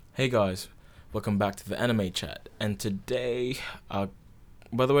Hey guys, welcome back to the Anime Chat. And today,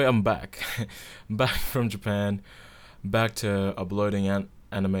 by the way, I'm back, back from Japan, back to uploading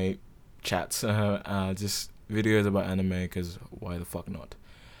anime chats, just videos about anime. Cause why the fuck not?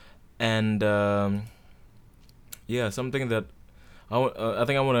 And yeah, something that I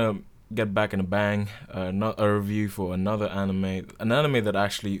think I want to get back in a bang. Not a review for an anime that I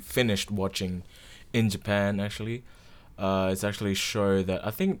actually finished watching in Japan. Actually, it's actually a show that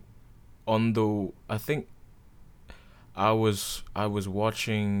I think I was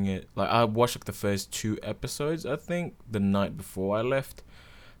watching it, like I watched like the first two episodes, I think, the night before I left.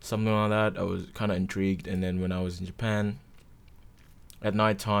 Something like that. I was kinda intrigued, and then when I was in Japan at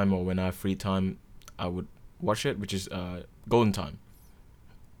night time or when I have free time I would watch it, which is Golden Time.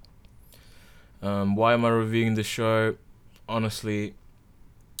 Why am I reviewing the show? Honestly,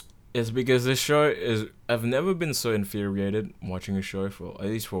 it's because this show is I've never been so infuriated watching a show for at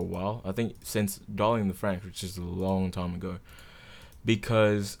least for a while. I think since Darling in the Franxx, which is a long time ago.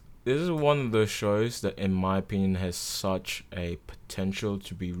 Because this is one of those shows that in my opinion has such a potential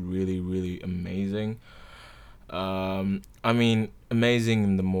to be really, really amazing. I mean amazing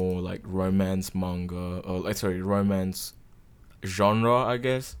in the more like romance manga, or like sorry, romance genre, I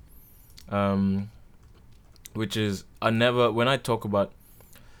guess. Um which is I never when I talk about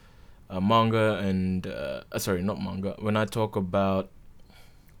manga and sorry, not manga. When I talk about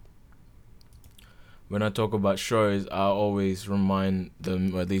shows, I always remind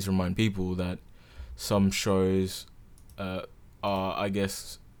them, or at least remind people, that some shows uh, are, I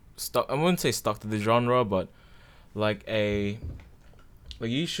guess, stuck. I wouldn't say stuck to the genre, but like a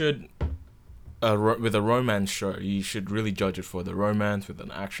like you should with a romance show, you should really judge it for the romance. With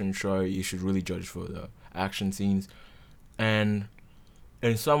an action show, you should really judge for the action scenes. And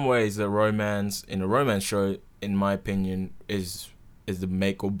in some ways, the romance in a romance show, in my opinion, is the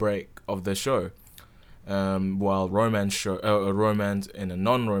make or break of the show. While a romance in a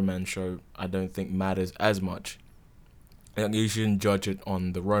non-romance show, I don't think matters as much. Like, you shouldn't judge it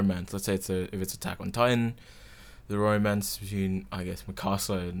on the romance. Let's say if it's Attack on Titan, the romance between, I guess,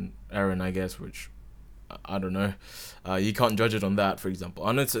 Mikasa and Eren, I guess, which I don't know. You can't judge it on that, for example.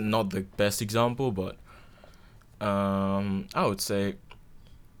 I know it's not the best example, but I would say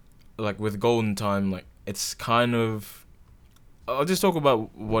like with Golden Time, like it's kind of. I'll just talk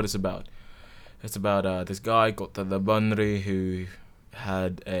about what it's about. It's about this guy called Tadabandri who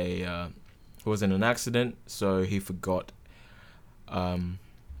had who was in an accident, so he forgot. Um,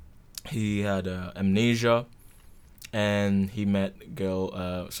 he had amnesia, and he met a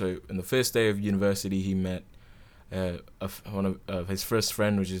girl. So in the first day of university, he met one of his first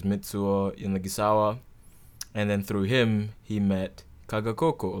friend, which is Mitsuo Yanagisawa, and then through him he met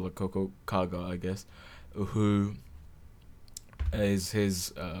Kagakoko, or like Koko Kaga, I guess, who is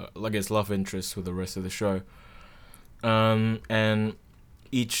his like his love interest for the rest of the show. And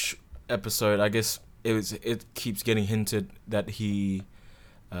each episode, I guess it keeps getting hinted that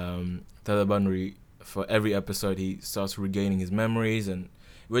Tadabanri, for every episode he starts regaining his memories, and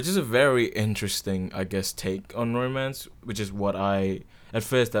which is a very interesting, I guess, take on romance, which is what I at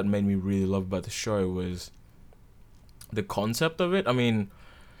first that made me really love about the show was the concept of it. I mean,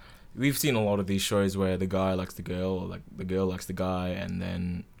 we've seen a lot of these shows where the guy likes the girl, or like the girl likes the guy, and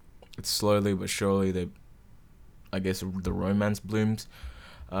then it's slowly but surely I guess the romance blooms.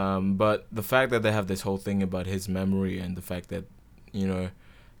 But the fact that they have this whole thing about his memory, and the fact that you know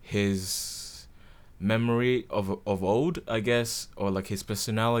his memory of old, I guess, or like his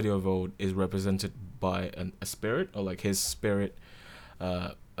personality of old is represented by a spirit, or like his spirit,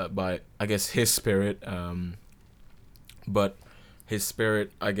 by I guess his spirit, but his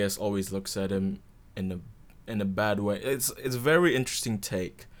spirit, I guess, always looks at him in a bad way. It's a very interesting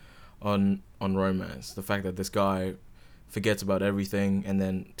take on romance. The fact that this guy forgets about everything, and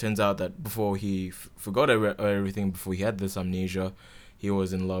then turns out that before he forgot everything, before he had this amnesia, he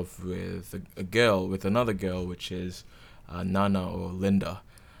was in love with with another girl, which is Nana, or Linda,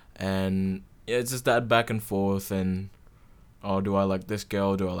 and yeah, it's just that back and forth, and oh, do I like this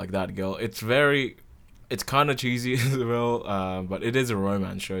girl? Do I like that girl? It's kind of cheesy as well, but it is a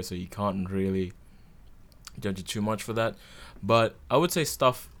romance show, so you can't really judge it too much for that. But I would say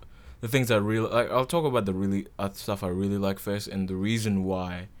the things I really like. I'll talk about the really stuff I really like first, and the reason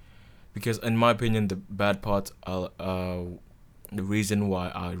why. Because in my opinion, the bad parts are the reason why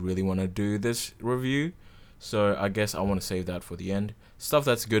I really want to do this review. So I guess I want to save that for the end. Stuff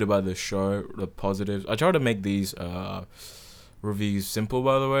that's good about the show, the positives. I try to make these reviews simple,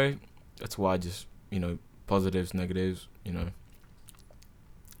 by the way. That's why I just positives, negatives. To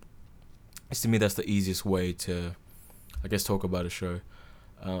me, that's the easiest way to, I guess, talk about a show.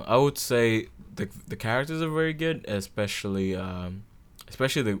 I would say the characters are very good, especially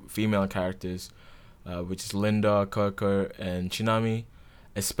the female characters, which is Linda, Coco, and Chinami.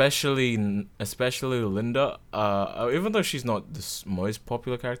 Especially Linda. Even though she's not the most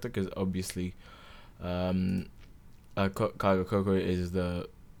popular character, because obviously, um, Kaga Coco is the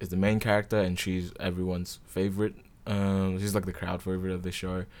main character, and she's everyone's favorite. She's like the crowd favorite of the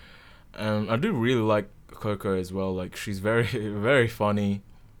show. I do really like Coco as well. Like she's very very funny,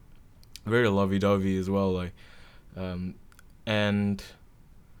 very lovey dovey as well. Um, and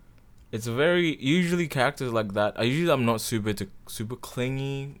it's very usually characters like that. I'm not super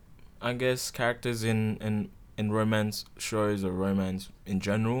clingy, I guess, characters in romance shows or romance in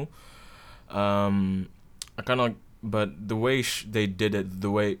general. I kind of, but the way they did it, the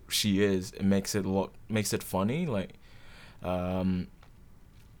way she is, it makes it funny. Like, um,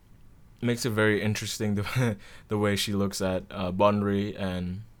 makes it very interesting the way she looks at Bunri,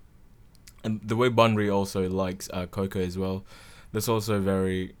 and the way Bunri also likes Coco as well. That's also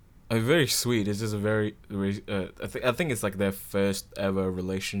very sweet. It's just a I think it's like their first ever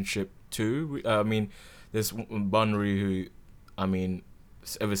relationship too. I mean, this Bunri who, I mean,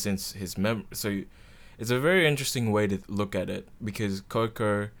 ever since his so it's a very interesting way to look at it because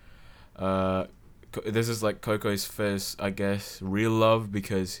Coco, this is like Coco's first, I guess, real love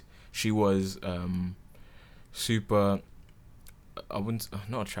because she was super. I wouldn't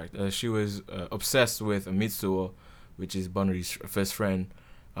not attracted. She was obsessed with Mitsuo, which is Bunry's first friend,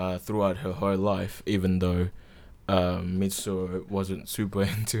 throughout her whole life. Even though Mitsuo wasn't super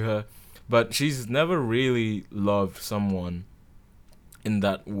into her, but she's never really loved someone in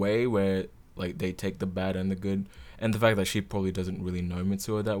that way where like they take the bad and the good, and the fact that she probably doesn't really know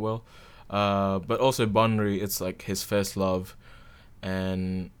Mitsuo that well. But also Bunry, it's like his first love,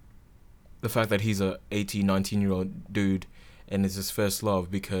 and the fact that he's a 18, 19-year-old dude and it's his first love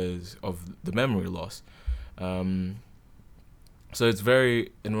because of the memory loss. So it's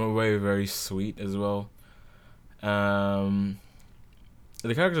very, in a way, very sweet as well. Um,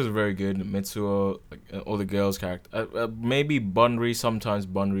 the characters are very good. Mitsuo, like all the girls' character. Maybe Bunry. Sometimes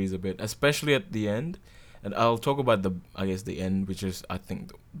Bunry is a bit, especially at the end. And I'll talk about the end, which is I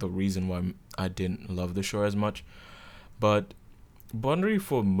think the reason why I didn't love the show as much. But Bunry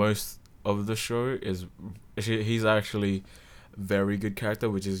for most of the show he's actually very good character,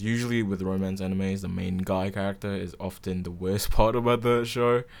 which is usually with romance animes the main guy character is often the worst part about the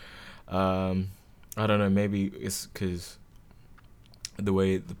show. I don't know, maybe it's because the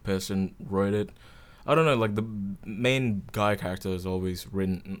way the person wrote it. I don't know, like the main guy character is always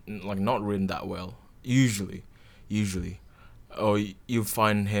written like not written that well. Usually, or you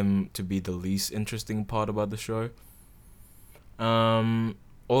find him to be the least interesting part about the show.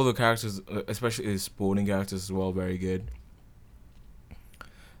 All the characters, especially the supporting characters, as well, very good.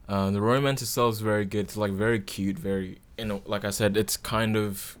 The romance itself is very good. It's like very cute, very like I said, it's kind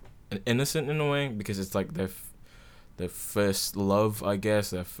of innocent in a way because it's like their first love, I guess,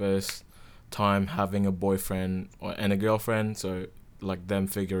 their first time having a boyfriend and a girlfriend. So like them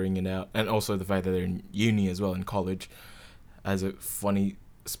figuring it out, and also the fact that they're in uni as well, in college, has a funny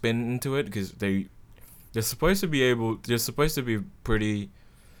spin into it because they're supposed to be pretty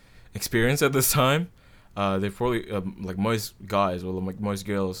experienced at this time. They've probably like most guys or like most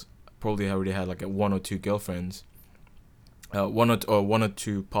girls probably already had like one or two girlfriends, one or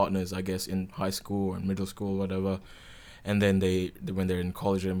two partners, I guess, in high school or middle school, whatever. And then when they're in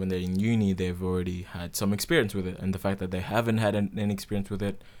college and when they're in uni, they've already had some experience with it. And the fact that they haven't had any experience with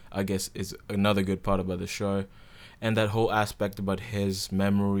it, I guess, is another good part about the show. And that whole aspect about his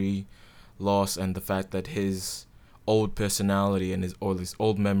memory loss and the fact that his old personality and all his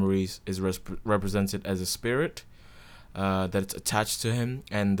old memories is represented as a spirit that's attached to him,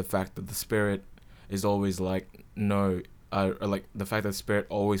 and the fact that the spirit is always like no, like the fact that the spirit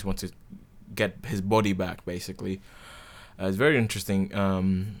always wants to get his body back, basically. It's very interesting,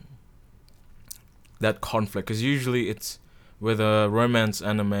 that conflict, because usually it's with a romance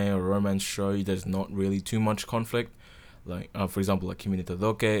anime or romance show, there's not really too much conflict. Like for example, like Kimi no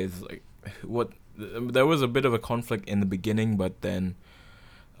Todoke is like what there was a bit of a conflict in the beginning, but then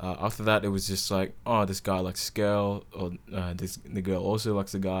after that it was just like, oh, this guy likes this girl, or the girl also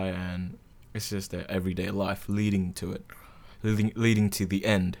likes the guy, and it's just their everyday life leading to it, leading to the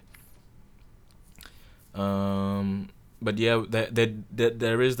end. But yeah,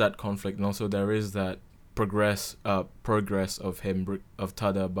 there is that conflict, and also there is that progress of him, of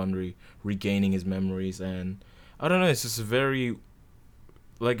Tada Bunry regaining his memories, and I don't know, it's just a very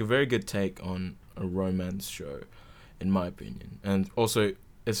good take on a romance show, in my opinion. And also,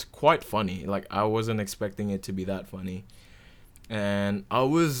 it's quite funny. Like, I wasn't expecting it to be that funny. and I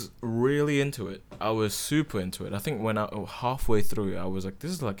was really into it. I was super into it. I think when I halfway through, I was like, "This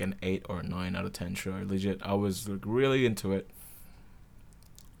is like an 8 or 9 out of 10 show." Legit, I was like really into it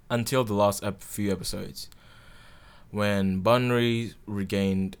until the last few episodes when Bunry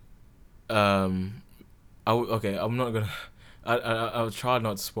regained. Okay, I'm not gonna. I'll try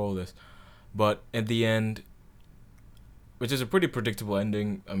not to spoil this, but at the end, which is a pretty predictable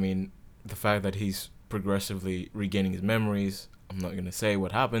ending. I mean, the fact that he's progressively regaining his memories. I'm not gonna say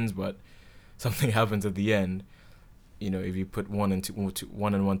what happens, but something happens at the end. If you put one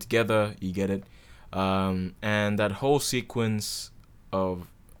and one together, you get it. And that whole sequence of,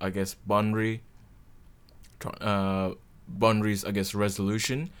 I guess, Bunry's, I guess,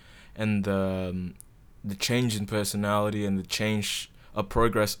 resolution, and the change in personality and the change of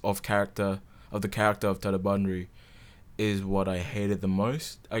progress of the character of Tada Bunry is what I hated the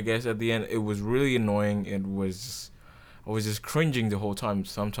most. I guess at the end it was really annoying. I was just cringing the whole time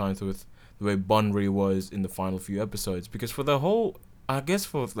sometimes with the way Bunry was in the final few episodes, because for the whole, I guess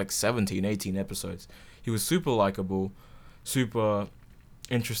for like 17, 18 episodes, he was super likable, super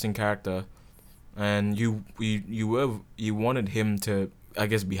interesting character, and you wanted him to, I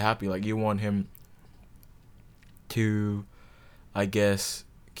guess, be happy. Like, you want him to, I guess,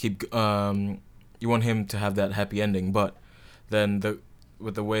 you want him to have that happy ending. But then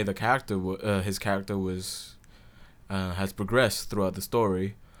with the way his character was has progressed throughout the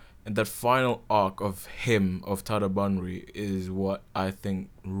story, and that final arc of Tada Bunry is what I think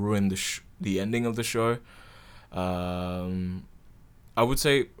ruined the ending of the show. I would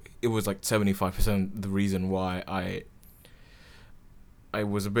say it was like 75% the reason why I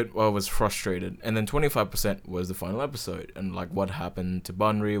was frustrated, and then 25% was the final episode, and like what happened to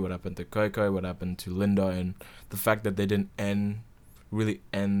Bunry, what happened to Coco, what happened to Linda, and the fact that they didn't really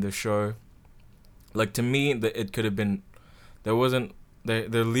end the show. Like, to me, that it could have been, there wasn't,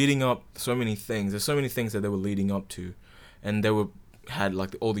 they're leading up so many things. There's so many things that they were leading up to, and had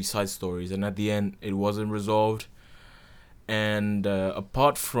like all these side stories, and at the end it wasn't resolved. And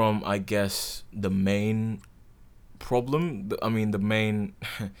apart from, I guess, the main problem, the main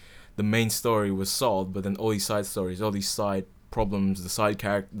the main story was solved, but then all these side stories, all these side problems,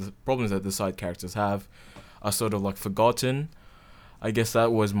 the problems that the side characters have are sort of like forgotten. I guess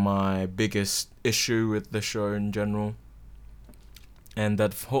that was my biggest issue with the show in general. And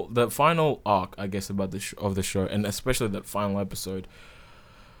that final arc, I guess, about of the show, and especially that final episode,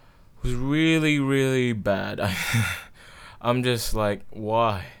 was really, really bad. I'm just like,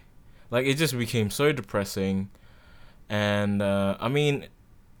 why? Like, it just became so depressing, and and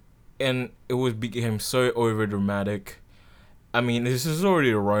it became so over dramatic. I mean, this is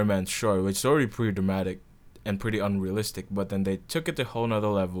already a romance show, which is already pretty dramatic and pretty unrealistic, but then they took it to a whole nother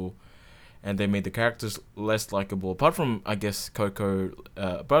level, and they made the characters less likable. Apart from, I guess, Coco,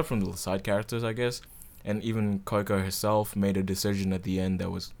 apart from the side characters, I guess, and even Coco herself made a decision at the end that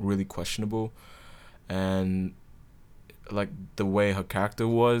was really questionable, and like the way her character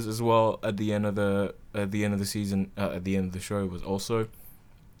was as well at the end of the season, at the end of the show, was also.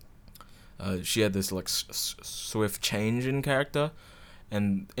 She had this like swift change in character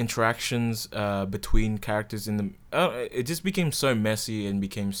and interactions between characters in the. It just became so messy and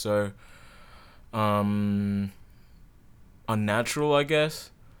became so unnatural, I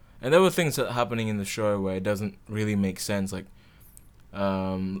guess. And there were things that happening in the show where it doesn't really make sense. Like,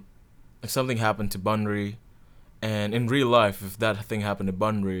 if something happened to Bunry, and in real life, if that thing happened to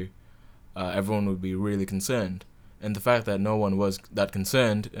Bunry, everyone would be really concerned. And the fact that no one was that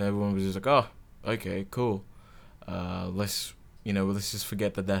concerned, everyone was just like, "Oh, okay, cool. Let's just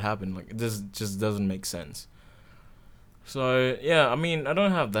forget that happened." Like, this just doesn't make sense. So yeah, I mean, I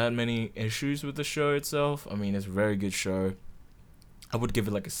don't have that many issues with the show itself. I mean, it's a very good show. I would give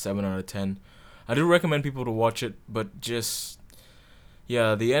it like a 7 out of 10. I do recommend people to watch it, but just,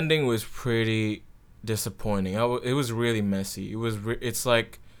 yeah, the ending was pretty disappointing. It was really messy. It's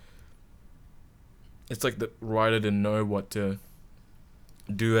like the writer didn't know what to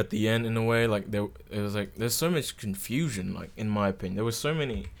do at the end in a way. Like, there's so much confusion. Like, in my opinion, there was so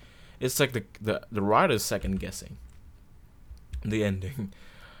many. It's like the writer's second guessing the ending.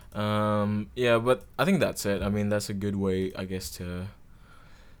 Yeah, but I think that's it. I mean, that's a good way, I guess, to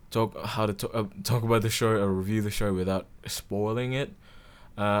talk about the show or review the show without spoiling it.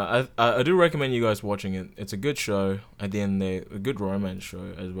 I do recommend you guys watching it. It's a good show. At the end, a good romance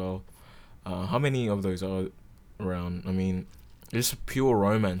show as well. How many of those are around? I mean, it's a pure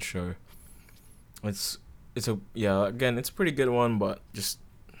romance show. It's again, it's a pretty good one, but just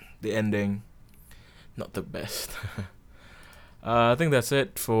the ending, not the best. I think that's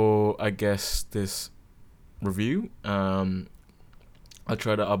it for, I guess, this review. I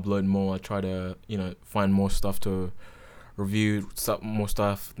try to upload more. I try to, find more stuff to review,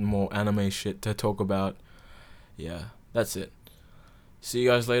 more anime shit to talk about. Yeah, that's it. See you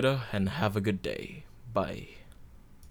guys later and have a good day. Bye.